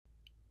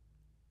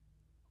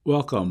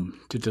Welcome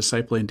to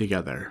Discipling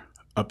Together,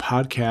 a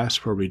podcast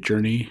where we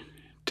journey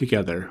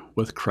together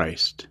with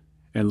Christ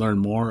and learn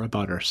more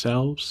about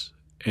ourselves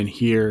and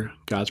hear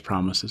God's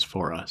promises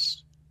for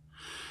us.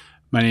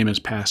 My name is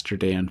Pastor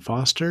Dan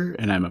Foster,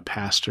 and I'm a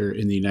pastor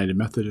in the United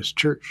Methodist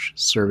Church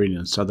serving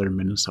in southern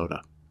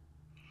Minnesota.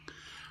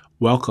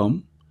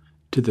 Welcome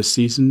to the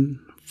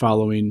season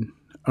following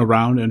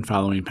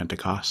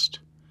Pentecost.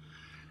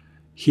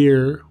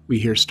 Here we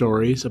hear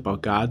stories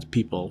about God's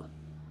people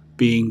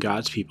being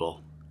God's people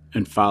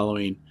and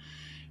following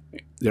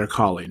their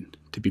calling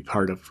to be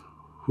part of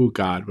who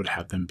God would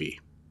have them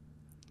be.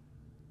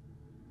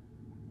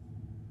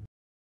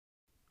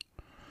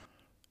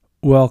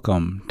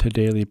 Welcome to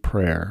Daily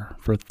Prayer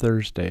for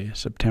Thursday,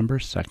 September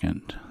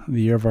 2nd,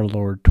 the year of our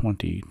Lord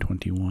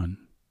 2021.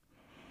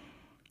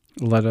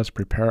 Let us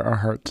prepare our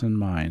hearts and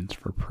minds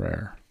for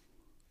prayer.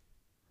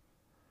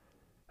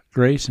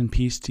 Grace and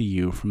peace to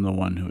you from the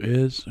one who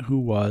is, who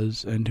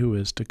was, and who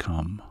is to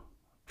come,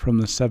 from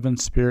the seven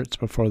spirits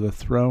before the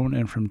throne,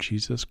 and from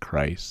Jesus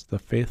Christ, the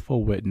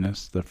faithful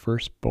witness, the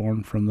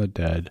firstborn from the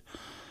dead,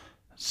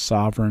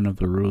 sovereign of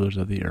the rulers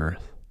of the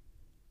earth.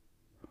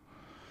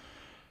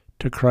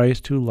 To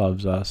Christ, who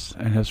loves us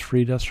and has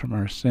freed us from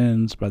our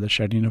sins by the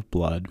shedding of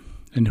blood,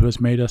 and who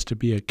has made us to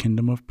be a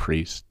kingdom of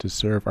priests to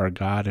serve our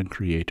God and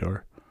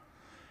Creator.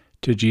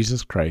 To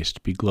Jesus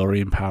Christ be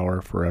glory and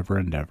power forever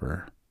and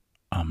ever.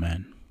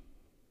 Amen.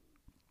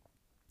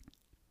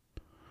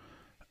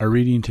 Our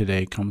reading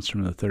today comes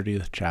from the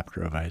 30th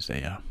chapter of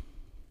Isaiah.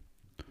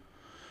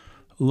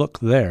 Look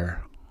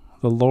there,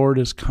 the Lord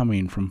is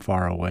coming from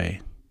far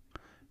away,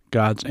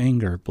 God's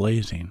anger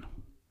blazing,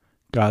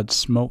 God's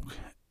smoke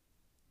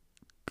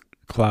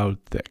cloud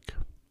thick.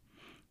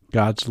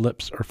 God's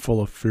lips are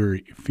full of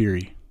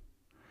fury.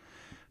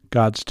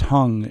 God's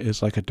tongue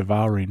is like a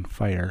devouring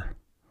fire.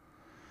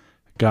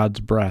 God's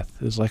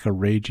breath is like a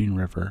raging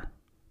river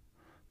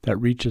that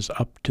reaches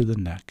up to the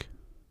neck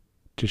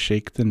to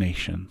shake the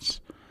nations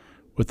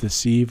with the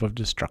sieve of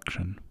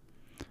destruction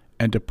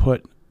and to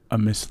put a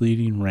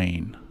misleading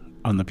rein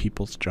on the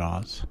people's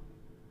jaws.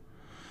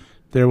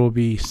 There will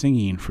be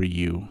singing for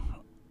you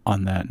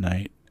on that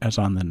night, as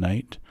on the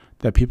night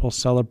that people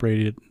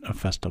celebrated a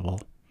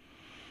festival.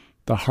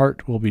 The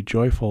heart will be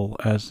joyful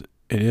as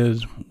it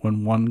is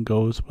when one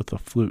goes with a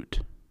flute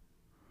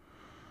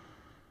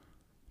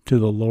to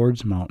the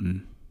Lord's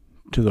mountain,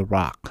 to the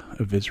rock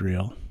of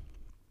Israel.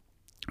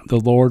 The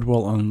Lord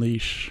will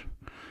unleash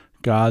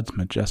God's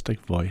majestic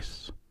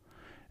voice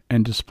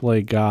and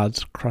display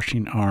God's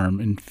crushing arm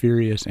in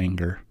furious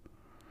anger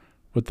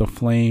with the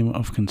flame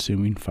of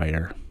consuming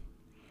fire,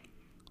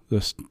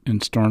 in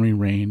stormy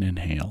rain and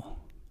hail.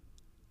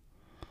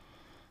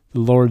 The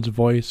Lord's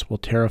voice will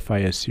terrify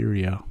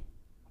Assyria.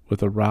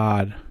 With a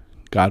rod,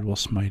 God will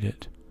smite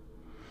it.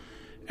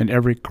 And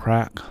every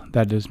crack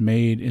that is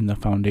made in the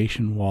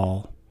foundation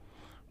wall,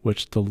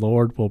 which the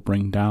Lord will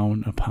bring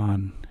down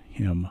upon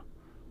him,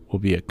 will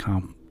be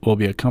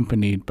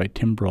accompanied by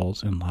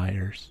timbrels and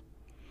lyres.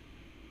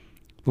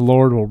 The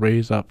Lord will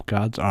raise up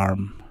God's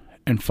arm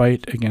and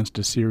fight against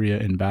Assyria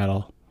in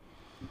battle.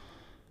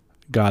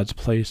 God's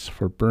place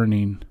for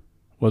burning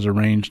was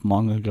arranged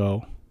long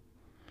ago.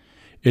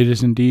 It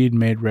is indeed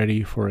made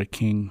ready for a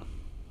king.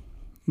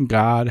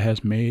 God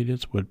has made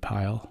its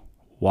woodpile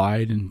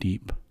wide and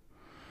deep,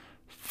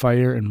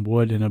 fire and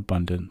wood in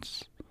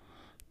abundance.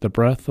 The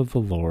breath of the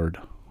Lord,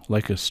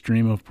 like a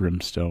stream of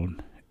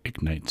brimstone,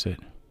 ignites it.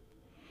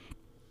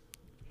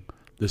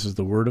 This is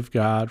the word of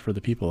God for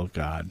the people of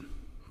God.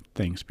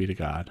 Thanks be to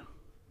God.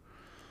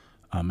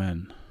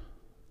 Amen.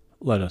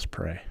 Let us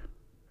pray.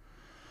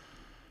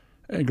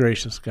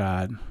 Gracious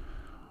God,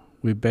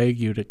 we beg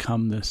you to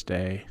come this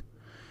day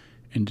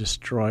and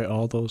destroy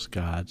all those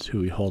gods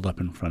who we hold up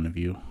in front of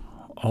you,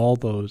 all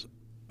those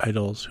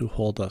idols who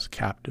hold us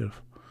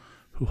captive,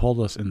 who hold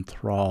us in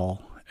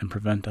thrall and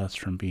prevent us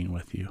from being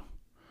with you.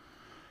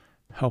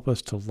 Help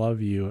us to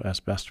love you as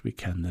best we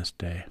can this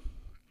day,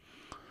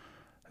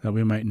 that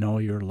we might know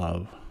your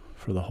love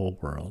for the whole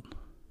world.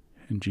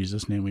 In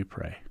Jesus' name we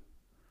pray.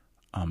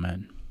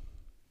 Amen.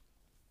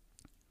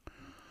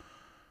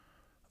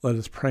 Let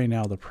us pray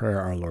now the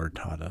prayer our Lord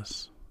taught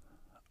us.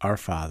 Our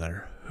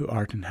Father, who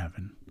art in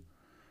heaven,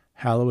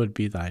 hallowed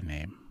be thy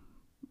name.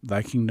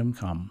 Thy kingdom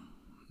come,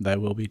 thy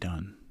will be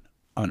done,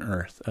 on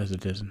earth as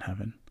it is in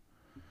heaven.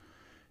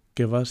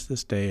 Give us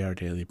this day our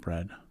daily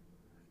bread,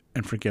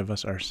 and forgive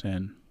us our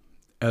sin,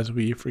 as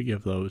we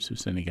forgive those who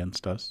sin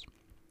against us.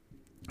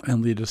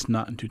 And lead us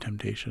not into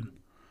temptation,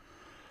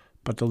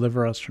 but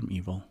deliver us from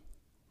evil.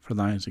 For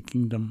thine is the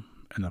kingdom,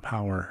 and the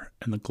power,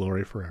 and the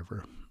glory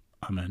forever.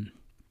 Amen.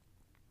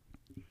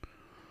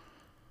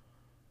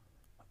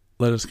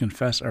 Let us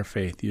confess our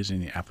faith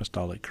using the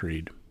Apostolic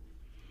Creed.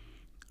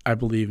 I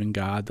believe in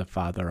God the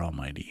Father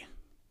Almighty,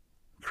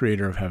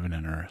 creator of heaven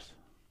and earth.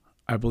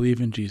 I believe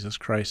in Jesus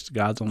Christ,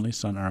 God's only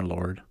Son, our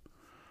Lord,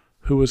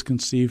 who was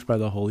conceived by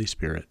the Holy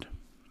Spirit,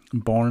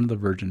 born of the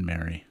Virgin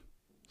Mary,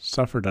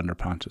 suffered under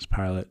Pontius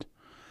Pilate,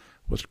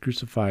 was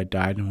crucified,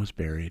 died, and was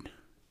buried.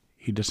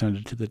 He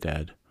descended to the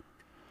dead.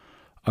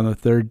 On the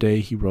third day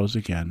he rose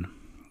again.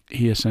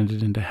 He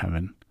ascended into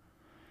heaven,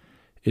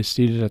 is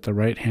seated at the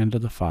right hand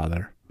of the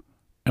Father,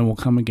 and will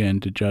come again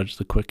to judge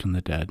the quick and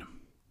the dead.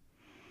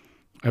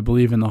 I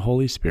believe in the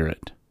Holy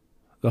Spirit,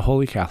 the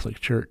Holy Catholic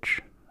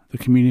Church, the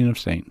communion of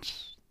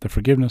saints, the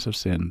forgiveness of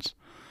sins,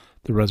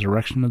 the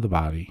resurrection of the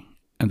body,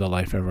 and the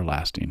life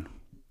everlasting.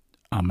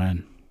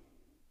 Amen.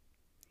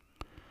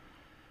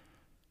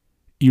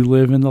 You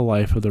live in the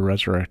life of the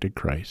resurrected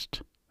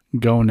Christ.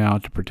 Go now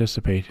to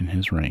participate in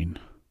his reign.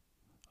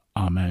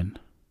 Amen.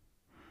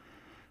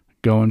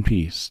 Go in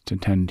peace to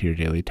tend to your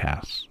daily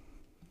tasks.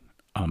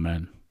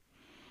 Amen.